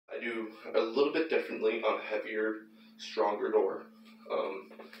do a little bit differently on a heavier, stronger door,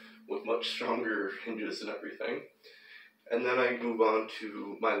 with much stronger hinges and everything. And then I move on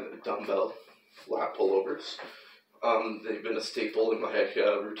to my dumbbell lat pullovers. They've been a staple in my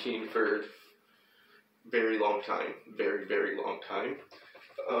routine for very long time, very, very long time.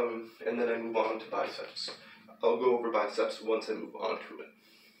 And then I move on to biceps. I'll go over biceps once I move on to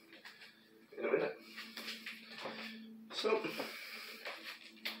it in a minute. So,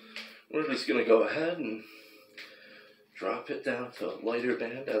 we're just going to go ahead and drop it down to a lighter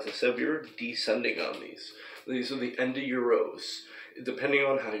band. As I said, we were descending on these. These are the end of your rows. Depending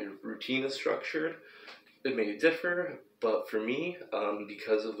on how your routine is structured, it may differ, but for me,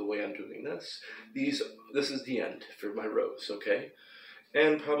 because of the way I'm doing this is the end for my rows, okay?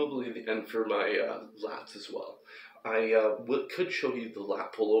 And probably the end for my lats as well. I could show you the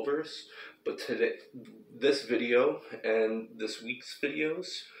lat pullovers, but today, this video and this week's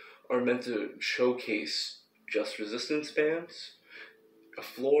videos are meant to showcase just resistance bands, a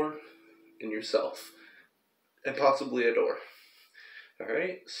floor, and yourself, and possibly a door.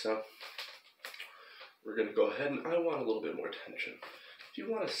 Alright, so we're going to go ahead, and I want a little bit more tension. If you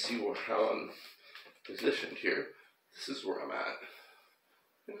want to see how I'm positioned here, this is where I'm at.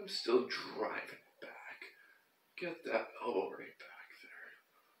 And I'm still driving it back. Get that elbow right back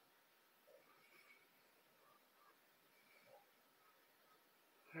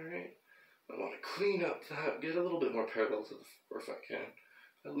there. Alright, I want to clean up that, get a little bit more parallel to the floor if I can.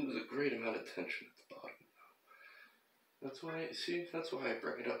 I lose a great amount of tension at the bottom now. That's why I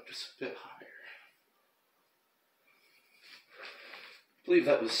bring it up just a bit higher. I believe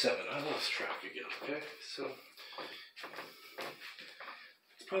that was 7. I lost track again, okay? So,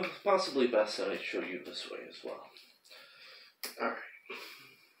 it's possibly best that I show you this way as well. Alright.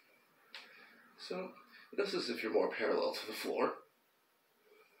 So, this is if you're more parallel to the floor.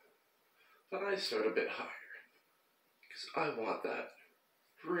 But I start a bit higher, because I want that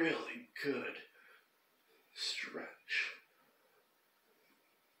really good stretch.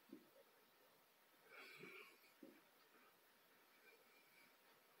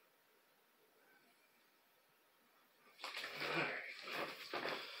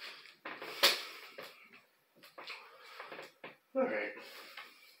 Alright.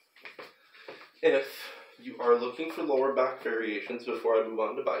 If you are looking for lower back variations before I move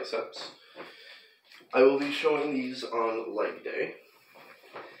on to biceps, I will be showing these on leg day.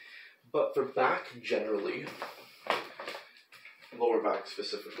 But for back generally, lower back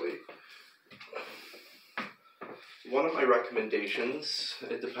specifically, one of my recommendations,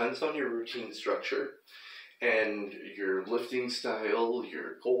 it depends on your routine structure and your lifting style,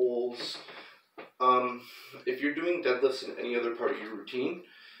 your goals. If you're doing deadlifts in any other part of your routine,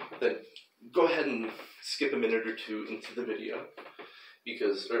 then go ahead and skip a minute or two into the video,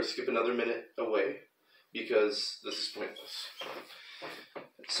 or skip another minute away, because this is pointless.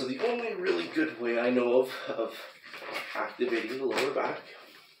 So the only really good way I know of activating the lower back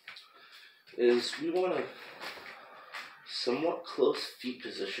is we want a somewhat close feet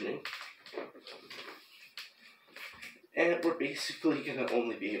positioning, and we're basically going to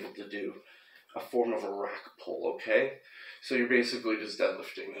only be able to do a form of a rack pull, okay? So you're basically just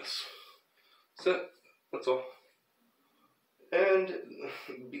deadlifting this. That's it. That's all. And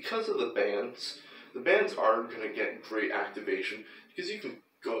because of the bands are going to get great activation because you can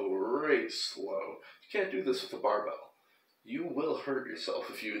go right slow. You can't do this with a barbell. You will hurt yourself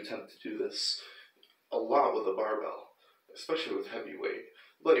if you attempt to do this a lot with a barbell, especially with heavy weight.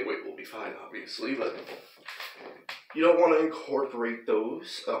 Light weight will be fine, obviously, but you don't want to incorporate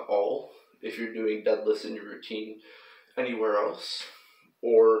those at all if you're doing deadlifts in your routine anywhere else,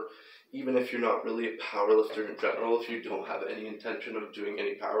 or even if you're not really a powerlifter in general, if you don't have any intention of doing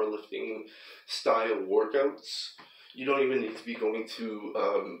any powerlifting style workouts, you don't even need to be going to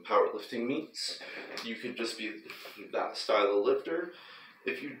powerlifting meets. You could just be that style of lifter.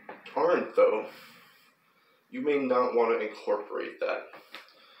 If you aren't, though, you may not want to incorporate that,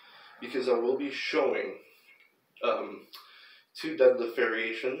 because I will be showing 2 deadlift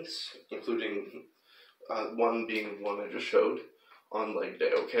variations, including one being one I just showed on leg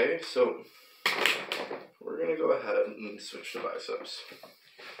day, okay? So we're going to go ahead and switch to biceps.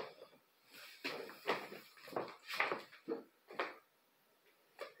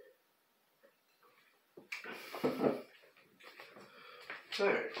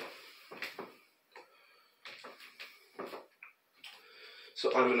 Alright.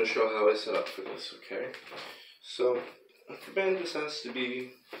 So I'm going to show how I set up for this, okay? So the band just has to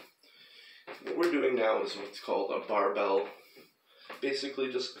be, what we're doing now is what's called a barbell,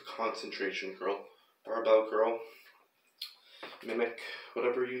 basically just a concentration curl, barbell curl. mimic,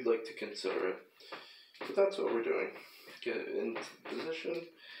 whatever you'd like to consider it. But that's what we're doing. Get it into position.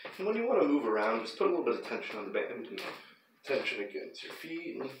 And when you want to move around, just put a little bit of tension on the band and tension against your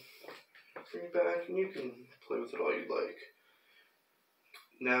feet and bring it back, and you can play with it all you'd like.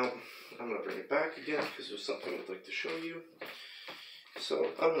 Now, I'm going to bring it back again because there's something I'd like to show you. So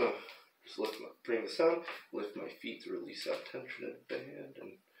I'm going to just bring this down, lift my feet to release that tension in the band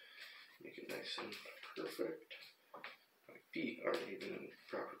and make it nice and perfect. My feet aren't even in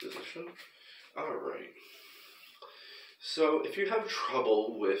proper position. Alright. So if you have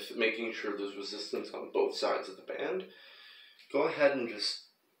trouble with making sure there's resistance on both sides of the band, go ahead and just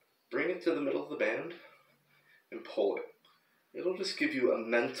bring it to the middle of the band and pull it. It'll just give you a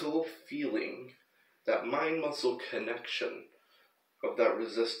mental feeling, that mind-muscle connection of that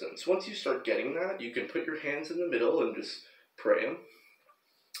resistance. Once you start getting that, you can put your hands in the middle and just pray them.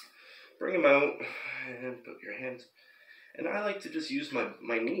 Bring them out and put your hands. And I like to just use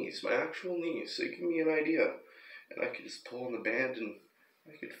my knees, my actual knees. They give me an idea. And I could just pull on the band and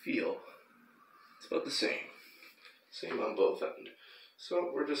I could feel it's about the same. Same on both ends.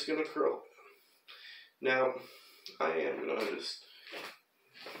 So we're just going to curl. Now, I am going to just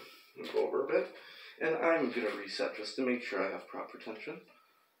go over a bit. And I'm going to reset just to make sure I have proper tension.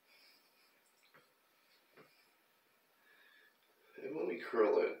 And when we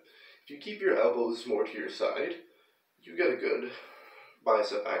curl it, if you keep your elbows more to your side, you get a good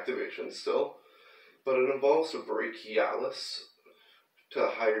bicep activation still. But it involves the brachialis to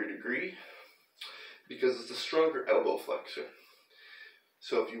a higher degree because it's a stronger elbow flexor.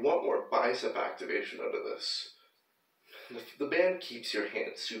 So if you want more bicep activation out of this, the band keeps your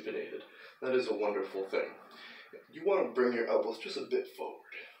hands supinated. That is a wonderful thing. You want to bring your elbows just a bit forward.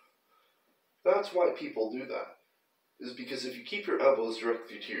 That's why people do that. Is because if you keep your elbows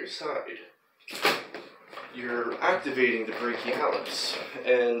directly to your side, you're activating the brachialis,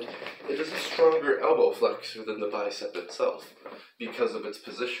 and it is a stronger elbow flexor than the bicep itself because of its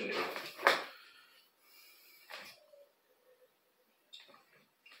positioning.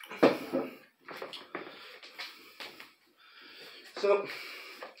 So,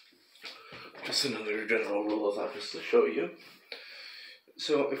 just another general rule of thumb just to show you.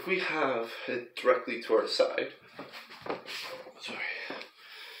 So if we have it directly to our side,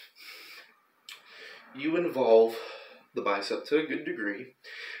 you involve the bicep to a good degree,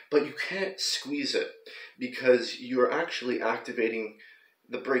 but you can't squeeze it because you're actually activating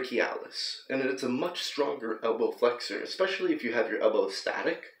the brachialis, and it's a much stronger elbow flexor, especially if you have your elbow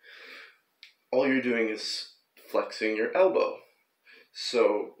static. All you're doing is flexing your elbow.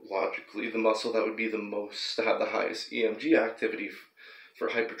 So logically, the muscle that would be to have the highest EMG activity for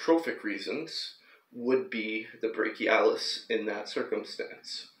hypertrophic reasons would be the brachialis in that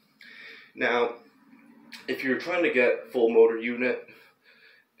circumstance. Now, if you're trying to get full motor unit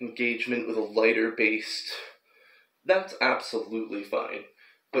engagement with a lighter based, that's absolutely fine.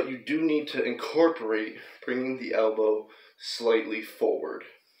 But you do need to incorporate bringing the elbow slightly forward.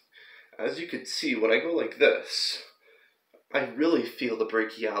 As you can see, when I go like this, I really feel the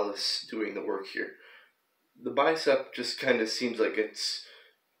brachialis doing the work here. The bicep just kind of seems like it's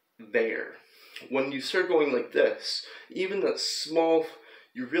there. When you start going like this, even that small,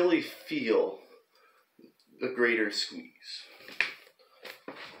 you really feel the greater squeeze.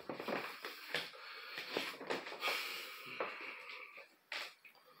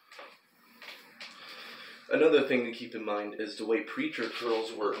 Another thing to keep in mind is the way preacher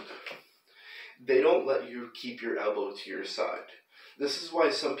curls work. They don't let you keep your elbow to your side. This is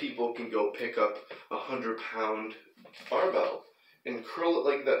why some people can go pick up a 100-pound barbell and curl it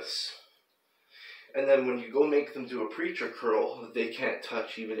like this. And then when you go make them do a preacher curl, they can't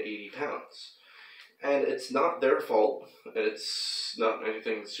touch even 80 pounds. And it's not their fault. It's not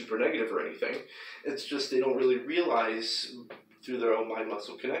anything super negative or anything. It's just they don't really realize through their own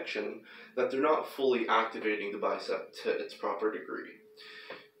mind-muscle connection that they're not fully activating the bicep to its proper degree.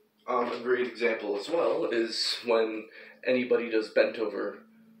 A great example as well is when anybody does bent over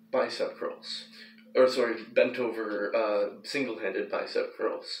bicep curls. Bent over single-handed bicep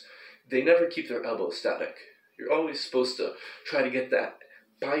curls. They never keep their elbow static. You're always supposed to try to get that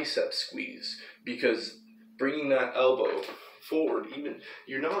bicep squeeze, because bringing that elbow forward, even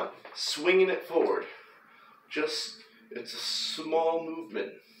you're not swinging it forward, just it's a small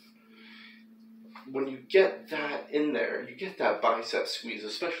movement. When you get that in there, you get that bicep squeeze,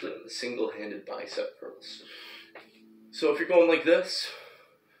 especially in the single-handed bicep curls. So if you're going like this,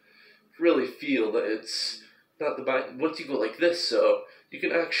 really feel that it's not the bicep. Once you go like this, so you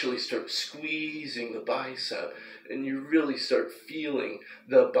can actually start squeezing the bicep, and you really start feeling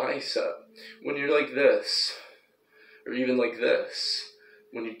the bicep. When you're like this, or even like this.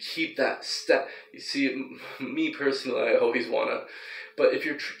 When you keep that step, you see, me personally, I always wanna, but if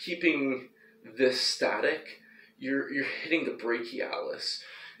you're keeping this static, you're hitting the brachialis.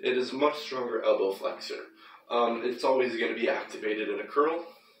 It is a much stronger elbow flexor. It's always going to be activated in a curl.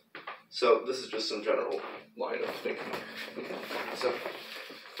 So this is just some general line of thinking. Okay, so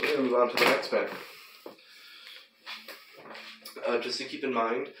we're going to move on to the next band. Just to keep in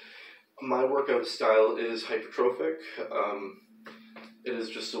mind, my workout style is hypertrophic. It is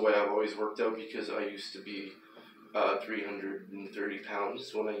just the way I've always worked out because I used to be 330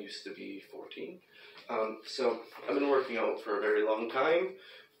 pounds when I used to be 14. So I've been working out for a very long time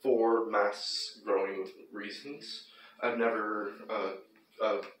for mass growing reasons. I've never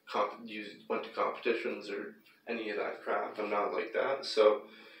went to competitions or any of that crap. I'm not like that. So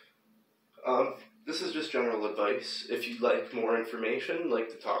this is just general advice. If you'd like more information, like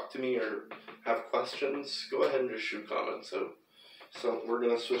to talk to me or have questions, go ahead and just shoot comments out. So we're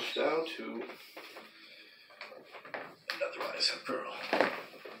going to switch down to another bicep curl.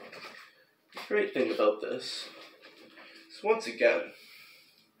 The great thing about this is, once again,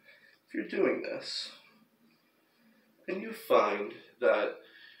 if you're doing this and you find that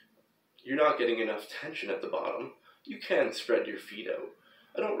you're not getting enough tension at the bottom, you can spread your feet out.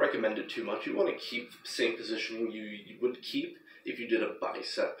 I don't recommend it too much. You want to keep the same positioning you would keep if you did a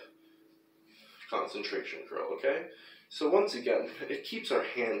bicep concentration curl, okay? So once again, it keeps our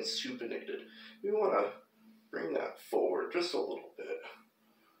hands supinated. We want to bring that forward just a little bit.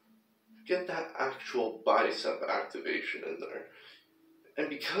 Get that actual bicep activation in there. And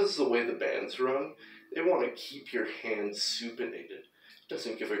because the way the bands run, they want to keep your hands supinated. It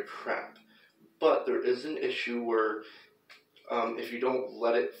doesn't give a crap. But there is an issue where if you don't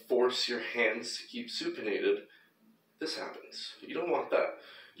let it force your hands to keep supinated, this happens. You don't want that.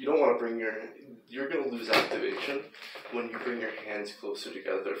 You don't want to you're going to lose activation when you bring your hands closer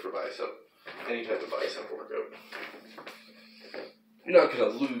together for any type of bicep workout. You're not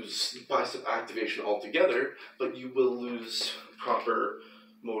going to lose bicep activation altogether, but you will lose proper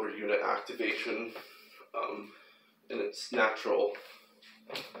motor unit activation in its natural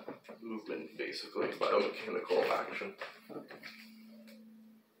movement, basically, biomechanical action.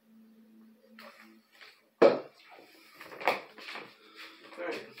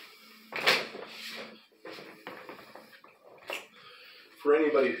 Alright. For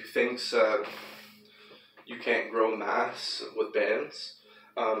anybody who thinks you can't grow mass with bands,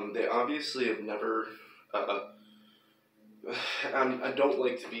 they obviously have never. I don't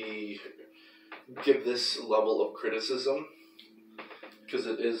like to give this level of criticism because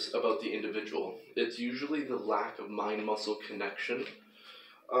it is about the individual. It's usually the lack of mind-muscle connection.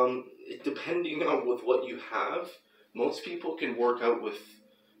 Depending on with what you have, most people can work out with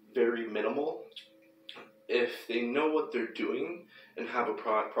very minimal if they know what they're doing and have a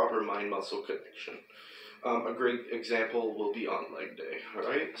proper mind-muscle connection. A great example will be on leg day,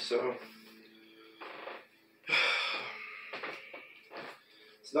 alright? So,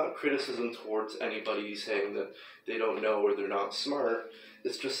 it's not criticism towards anybody saying that they don't know or they're not smart.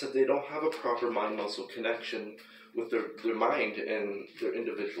 It's just that they don't have a proper mind-muscle connection with their mind and their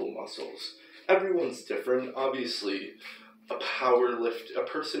individual muscles. Everyone's different. Obviously, a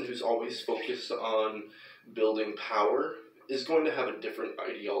person who's always focused on building power is going to have a different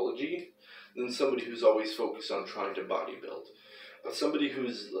ideology than somebody who's always focused on trying to bodybuild. But somebody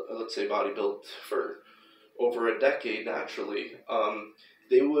who's, let's say, bodybuilt for over a decade naturally,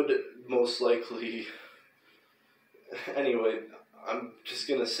 they would most likely... Anyway, I'm just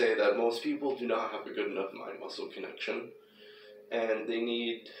going to say that most people do not have a good enough mind-muscle connection, and they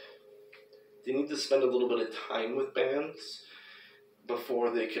need to spend a little bit of time with bands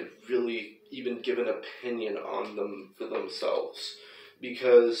before they could really even give an opinion on them for themselves.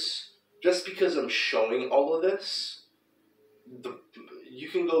 Because just because I'm showing all of this, you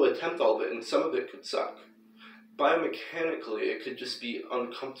can go attempt all of it, and some of it could suck. Biomechanically, it could just be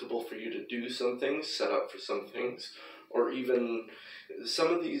uncomfortable for you to do some things, set up for some things, or even some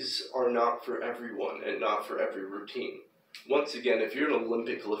of these are not for everyone and not for every routine. Once again, if you're an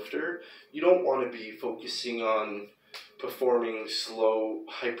Olympic lifter, you don't want to be focusing on performing slow,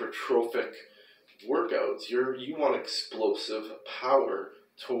 hypertrophic workouts. You want explosive power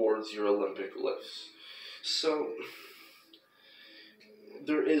towards your Olympic lifts. So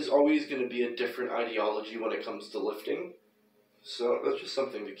there is always going to be a different ideology when it comes to lifting. So that's just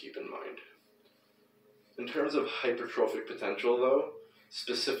something to keep in mind. In terms of hypertrophic potential, though,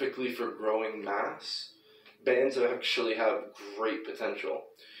 specifically for growing mass, bands actually have great potential.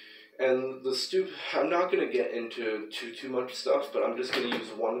 And I'm not going to get into too much stuff, but I'm just going to use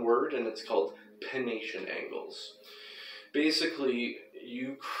one word, and it's called pennation angles. basically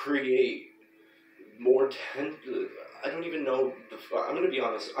you create more I don't even know, I'm going to be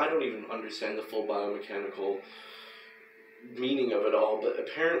honest, I don't even understand the full biomechanical meaning of it all, but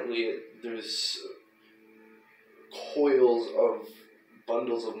apparently there's coils of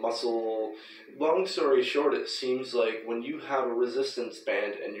bundles of muscle. Long story short, it seems like when you have a resistance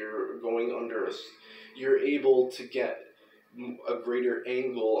band and you're going under you're able to get a greater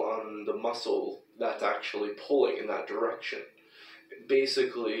angle on the muscle that's actually pulling in that direction.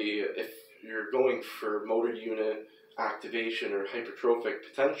 Basically, if you're going for motor unit activation or hypertrophic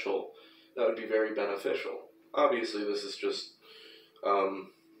potential, that would be very beneficial. Obviously, this is just, I'm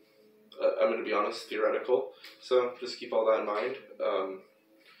going to be honest, theoretical, so just keep all that in mind.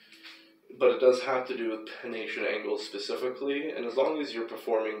 But it does have to do with pennation angles specifically, and as long as you're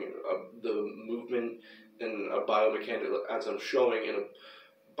performing the movement in a biomechanical, as I'm showing, in a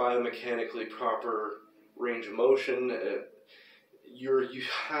biomechanically proper range of motion, you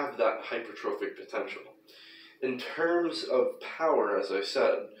have that hypertrophic potential. In terms of power, as I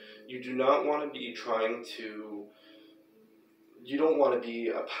said, you do not want to be you don't want to be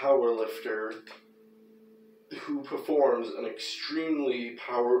a power lifter who performs an extremely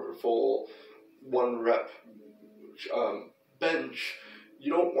powerful 1 rep bench.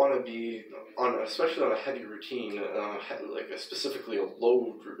 You don't want to be especially on a heavy routine, specifically a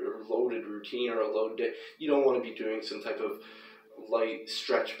loaded routine or a load day. You don't want to be doing some type of light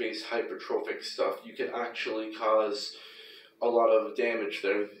stretch-based hypertrophic stuff. You can actually cause a lot of damage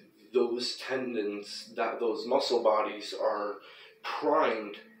there. Those tendons, those muscle bodies are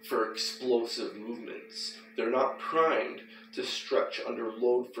primed for explosive movements. They're not primed to stretch under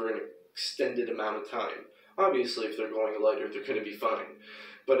load for an extended amount of time. Obviously, if they're going lighter, they're going to be fine.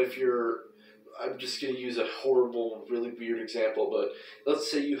 But I'm just going to use a horrible, really weird example, but let's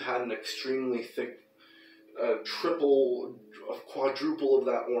say you had an extremely thick quadruple of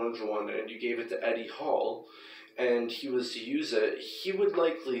that orange one, and you gave it to Eddie Hall, and he was to use it, he would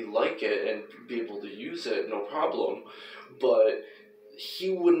likely like it and be able to use it, no problem, but he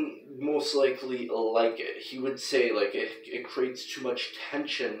wouldn't most likely like it. He would say, it creates too much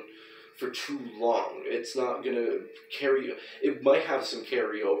tension for too long. It's not going to it might have some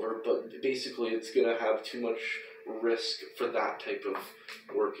carryover, but basically it's going to have too much risk for that type of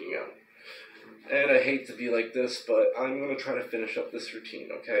working out. And I hate to be like this, but I'm going to try to finish up this routine,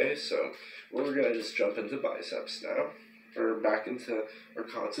 okay? So we're going to just jump into biceps now, or back into our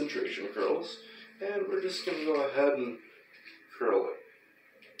concentration curls, and we're just going to go ahead and curl it.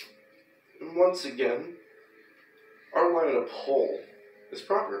 And once again, our line of pull is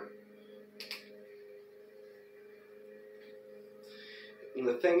proper. And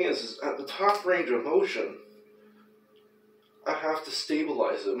the thing is at the top range of motion, I have to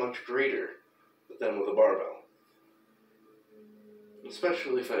stabilize it much greater than with a barbell.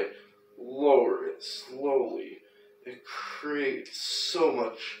 Especially if I lower it slowly, it creates so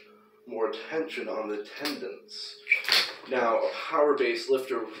much more tension on the tendons. Now, a power-based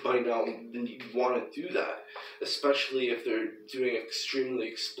lifter might not want to do that, especially if they're doing extremely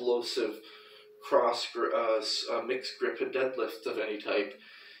explosive mixed grip deadlift of any type.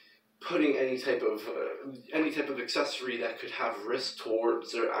 Putting any type of accessory that could have risk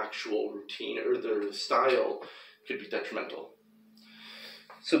towards their actual routine or their style could be detrimental.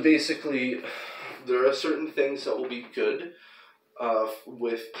 So basically, there are certain things that will be good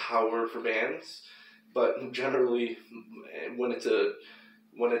with power for bands, but generally, when it's an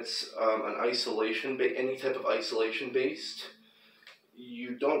isolation, any type of isolation based,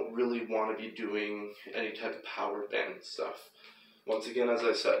 you don't really want to be doing any type of power band stuff. Once again, as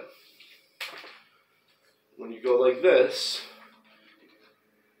I said, when you go like this,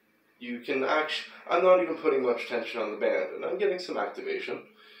 you can I'm not even putting much tension on the band, and I'm getting some activation,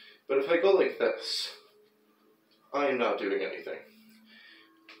 but if I go like this, I am not doing anything.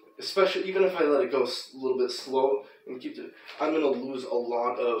 Especially, even if I let it go a little bit slow, and I'm going to lose a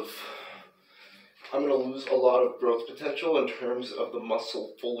lot of growth potential in terms of the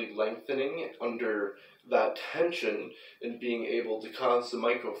muscle fully lengthening under that tension and being able to cause the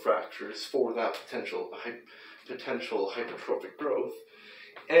microfractures for that potential hypertrophic growth.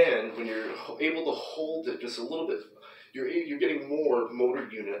 And when you're able to hold it just a little bit, you're getting more motor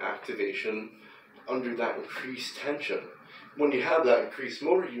unit activation under that increased tension. When you have that increased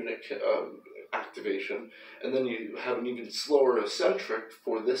motor unit activation, and then you have an even slower eccentric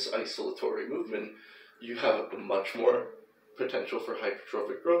for this isolatory movement, you have much more potential for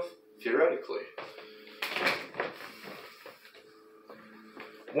hypertrophic growth, theoretically.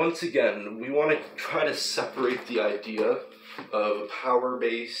 Once again, we want to try to separate the idea of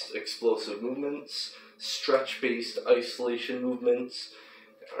power-based explosive movements stretch-based isolation movements.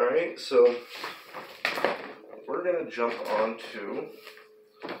 Alright, so we're going to jump onto,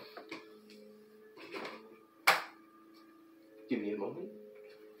 give me a moment.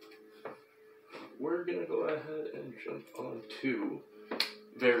 We're going to go ahead and jump onto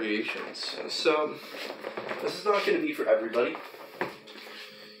variations. So this is not going to be for everybody.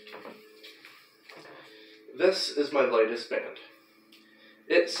 This is my lightest band.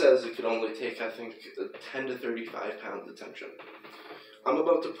 It says it can only take, I think, 10 to 35 pounds of tension. I'm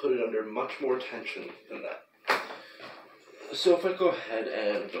about to put it under much more tension than that. So if I go ahead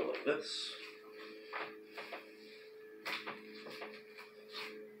and go like this,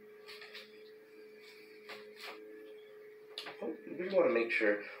 we want to make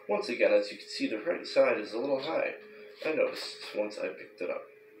sure, once again, as you can see, the right side is a little high. I noticed once I picked it up.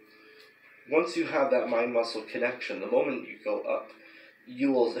 Once you have that mind-muscle connection, the moment you go up,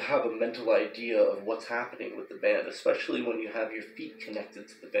 you will have a mental idea of what's happening with the band, especially when you have your feet connected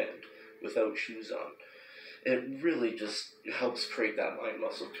to the band without shoes on. It really just helps create that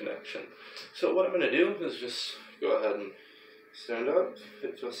mind-muscle connection. So what I'm going to do is just go ahead and stand up,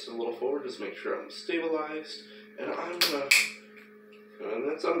 hip just a little forward, just make sure I'm stabilized, and I'm going to, and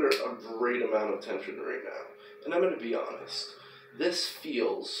that's under a great amount of tension right now. And I'm going to be honest, this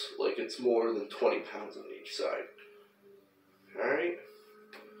feels like it's more than 20 pounds on each side. Alright?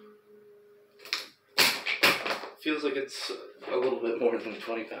 Feels like it's a little bit more than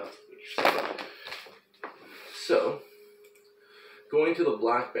 20 pounds on each side. So, going to the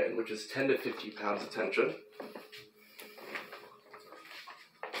black band, which is 10 to 50 pounds of tension.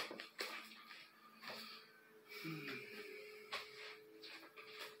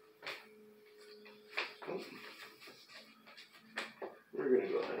 We're going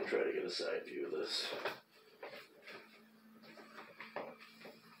to go ahead and try to get a side view of this.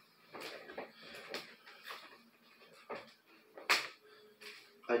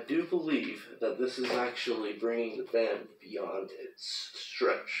 I do believe that this is actually bringing the band beyond its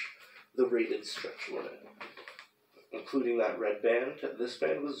stretch, the rated stretch limit. Including that red band, this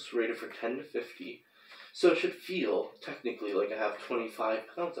band was rated for 10 to 50, so it should feel technically like I have 25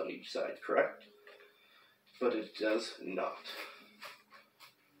 pounds on each side, correct? But it does not.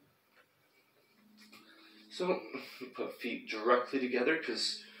 So, put feet directly together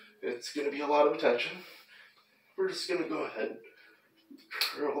because it's going to be a lot of tension. We're just going to go ahead and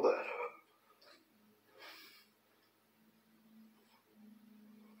curl that up.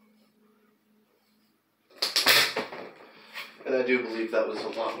 And I do believe that was a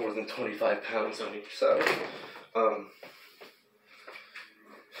lot more than 25 pounds on each side.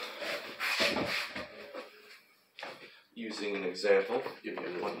 Using an example, give me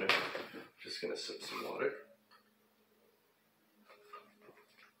 1 minute. Just going to sip some water.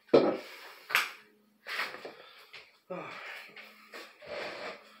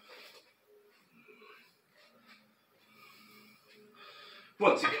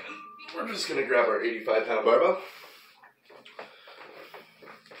 Once again, we're just going to grab our 85-pound barbell.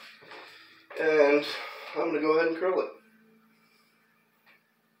 And I'm going to go ahead and curl it.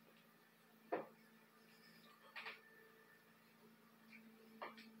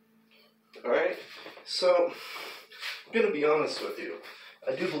 Alright, so I'm going to be honest with you.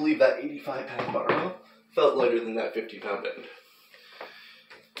 I do believe that 85-pound barbell felt lighter than that 50-pound band.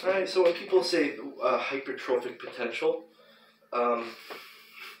 Alright, so when people say hypertrophic potential,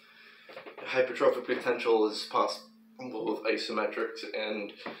 hypertrophic potential is possible with isometrics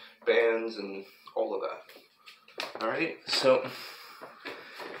and bands and all of that. Alright, so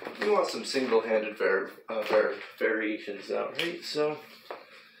we want some single-handed variations now, right? So,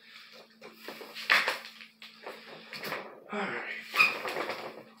 alright.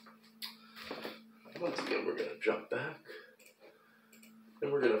 Once again, we're going to jump back.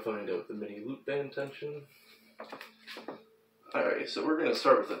 And we're going to find out the mini loop band tension. Alright, so we're going to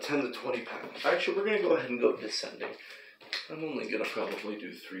start with a 10 to 20 pound. Actually, we're going to go ahead and go descending. I'm only going to probably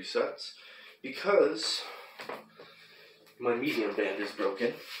do 3 sets because my medium band is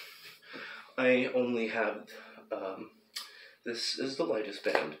broken. I only have, this is the lightest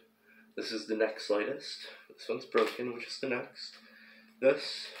band. This is the next lightest. This one's broken, which is the next.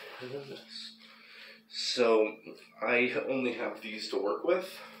 This, and then this. So, I only have these to work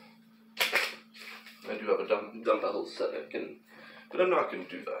with. I do have a dumbbell set I can, but I'm not going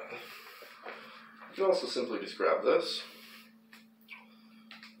to do that. You can also simply just grab this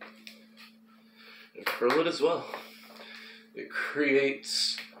and curl it as well. It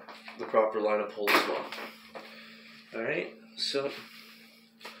creates the proper line of pull as well. Alright, so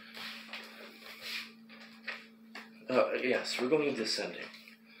yes, we're going descending.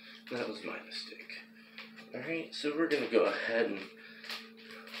 That was my mistake. Alright, so we're going to go ahead and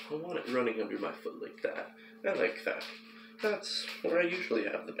I want it running under my foot like that. I like that. That's where I usually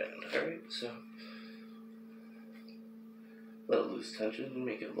have the band, alright? So, let it loose tension and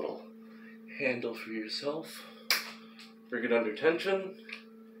make it a little handle for yourself. Bring it under tension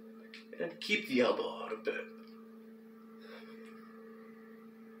and keep the elbow out a bit.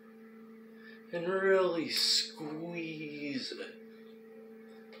 And really squeeze it.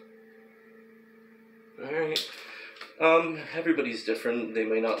 Alright. Everybody's different. They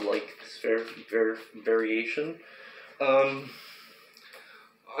may not like this variation. I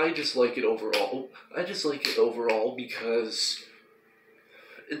just like it overall. Because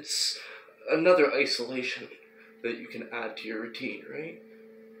it's another isolation that you can add to your routine, right?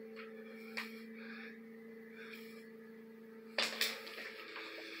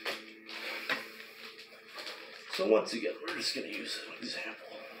 So once again, we're just going to use an example.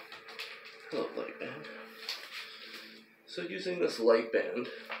 Hello, light band. So using this light band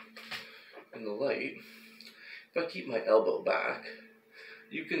and the light, if I keep my elbow back,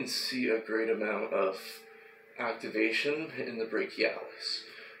 you can see a great amount of activation in the brachialis.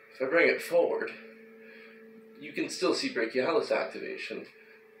 If I bring it forward, you can still see brachialis activation,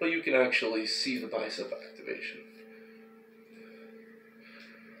 but you can actually see the bicep activation.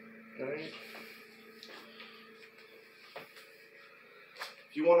 Alright?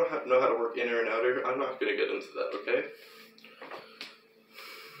 If you want to know how to work inner and outer, I'm not going to get into that, okay?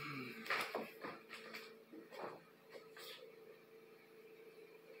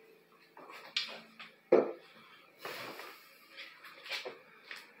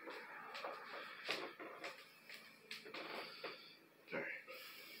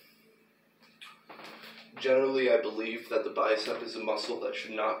 Generally, I believe that the bicep is a muscle that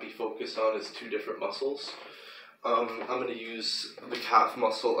should not be focused on as two different muscles. I'm going to use the calf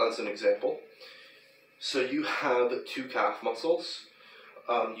muscle as an example. So you have two calf muscles.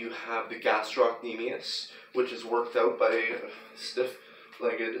 You have the gastrocnemius, which is worked out by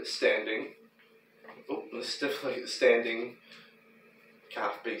stiff-legged standing. Stiff-legged standing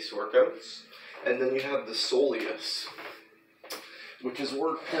calf-based workouts. And then you have the soleus, which is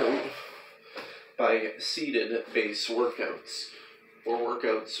worked out by seated-based workouts, or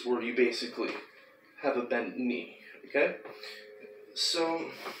workouts where you basically have a bent knee, okay?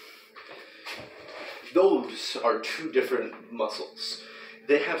 So, those are two different muscles.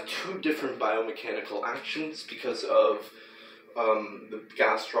 They have two different biomechanical actions because of the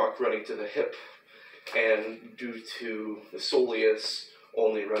gastroc running to the hip and due to the soleus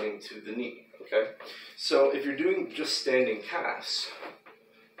only running to the knee, okay? So, if you're doing just standing calves,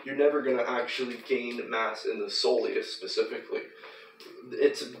 you're never going to actually gain mass in the soleus specifically.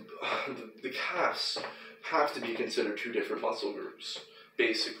 The calves have to be considered two different muscle groups,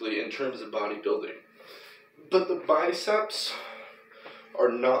 basically, in terms of bodybuilding. But the biceps are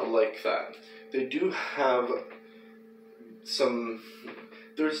not like that. They do have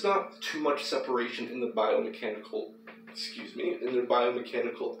there's not too much separation in the biomechanical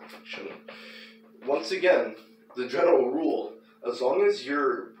action. Once again, the general rule, as long as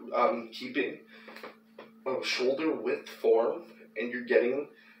you're keeping a shoulder width form and you're getting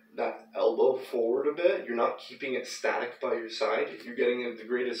that elbow forward a bit, you're not keeping it static by your side, you're getting the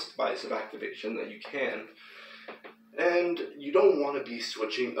greatest bicep activation that you can. And you don't want to be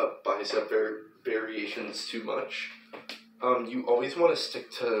switching up bicep variations too much. You always want to stick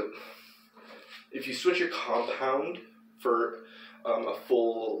to, if you switch your compound for a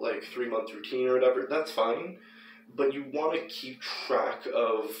full 3-month routine or whatever, that's fine. But you want to keep track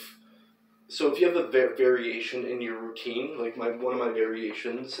of, so if you have a variation in your routine, like one of my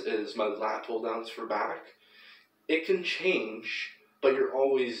variations is my lat pull downs for back, it can change, but you're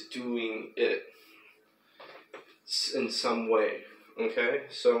always doing it in some way, okay?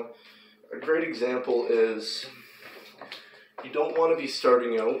 So a great example is, you don't want to be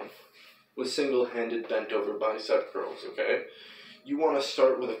starting out with single-handed bent over bicep curls, okay? You want to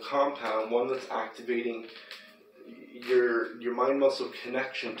start with a compound, one that's activating your mind muscle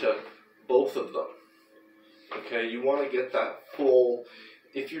connection to both of them. Okay, you want to get that full.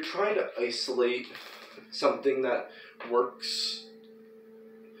 If you're trying to isolate something that works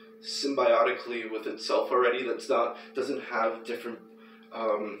symbiotically with itself already, doesn't have different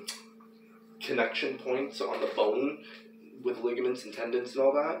connection points on the bone with ligaments and tendons and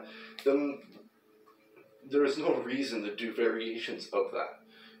all that, then there is no reason to do variations of that.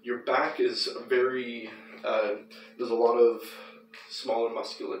 Your back is there's a lot of smaller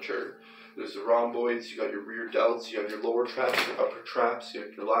musculature. There's the rhomboids, you got your rear delts, you have your lower traps, your upper traps, you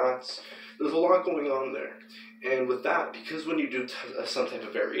have your lats. There's a lot going on there. And with that, because when you do some type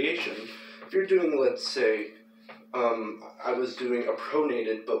of variation, If you're doing, let's say, I was doing a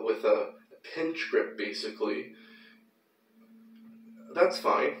pronated but with a pinch grip basically, that's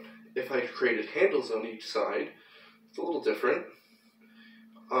fine. If I created handles on each side, it's a little different.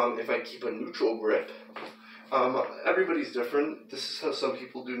 If I keep a neutral grip, everybody's different. This is how some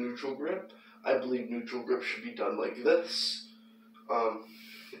people do neutral grip. I believe neutral grip should be done like this.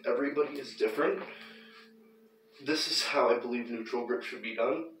 Everybody is different. This is how I believe neutral grip should be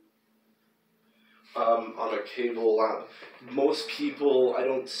done. On a cable lab. Most people, I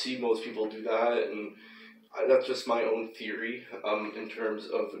don't see most people do that, and that's just my own theory in terms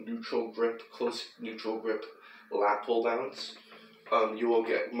of neutral grip, close neutral grip lat pull downs. You will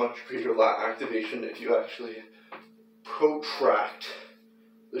get much greater lat activation if you actually protract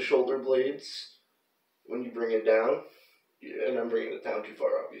the shoulder blades when you bring it down. And I'm bringing it down too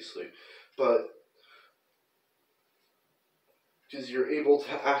far, obviously. But because you're able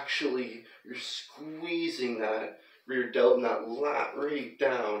to actually, you're squeezing that rear delt and that lat right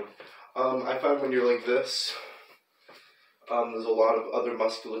down. I find when you're like this, there's a lot of other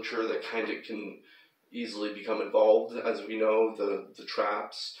musculature that kind of can easily become involved, as we know, the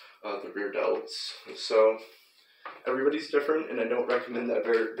traps, the rear delts. So everybody's different, and I don't recommend that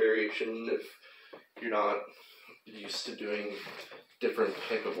variation if you're not used to doing different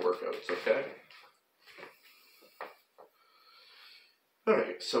type of workouts, okay?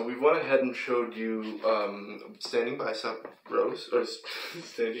 Alright, so we went ahead and showed you standing bicep rows, or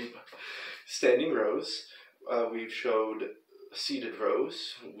standing rows. We've showed seated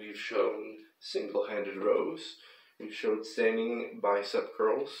rows. We've shown single-handed rows. We've showed standing bicep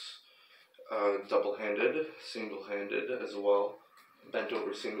curls, double-handed, single-handed as well, bent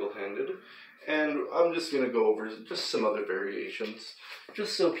over single-handed. And I'm just going to go over just some other variations,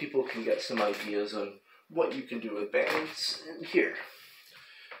 just so people can get some ideas on what you can do with bands. And here,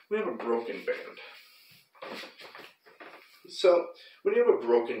 we have a broken band. So, when you have a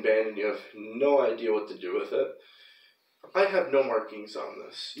broken band and you have no idea what to do with it, I have no markings on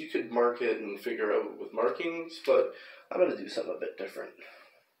this. You could mark it and figure out with markings, but I'm going to do something a bit different.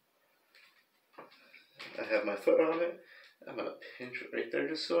 I have my foot on it. I'm going to pinch it right there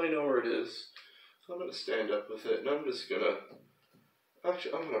just so I know where it is. So I'm going to stand up with it, and I'm just going to,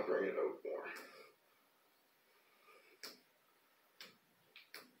 actually, I'm going to bring it out more.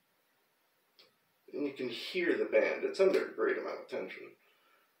 And you can hear the band. It's under a great amount of tension.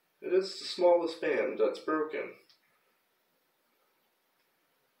 It is the smallest band that's broken,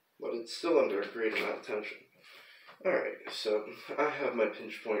 but it's still under a great amount of tension. Alright, so I have my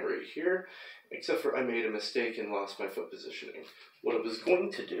pinch point right here, except for I made a mistake and lost my foot positioning. What I was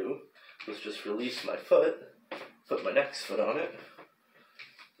going to do was just release my foot, put my next foot on it,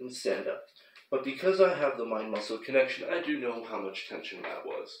 and stand up. But because I have the mind-muscle connection, I do know how much tension that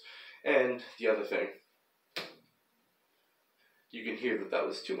was. And the other thing, you can hear that that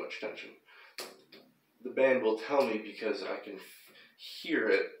was too much tension. The band will tell me because I can hear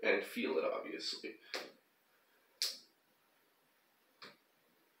it and feel it, obviously.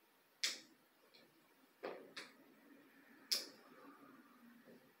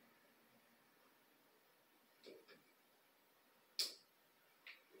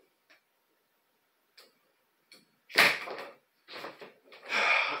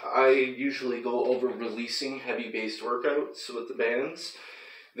 I usually go over releasing heavy-based workouts with the bands.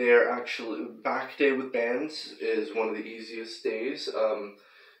 They are actually, back day with bands is one of the easiest days.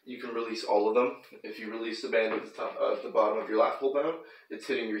 You can release all of them. If you release the band at the top, at the bottom of your lat pull down, it's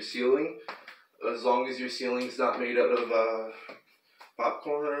hitting your ceiling. As long as your ceiling's not made out of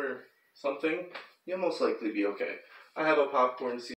popcorn or something, you'll most likely be okay. I have a popcorn ceiling.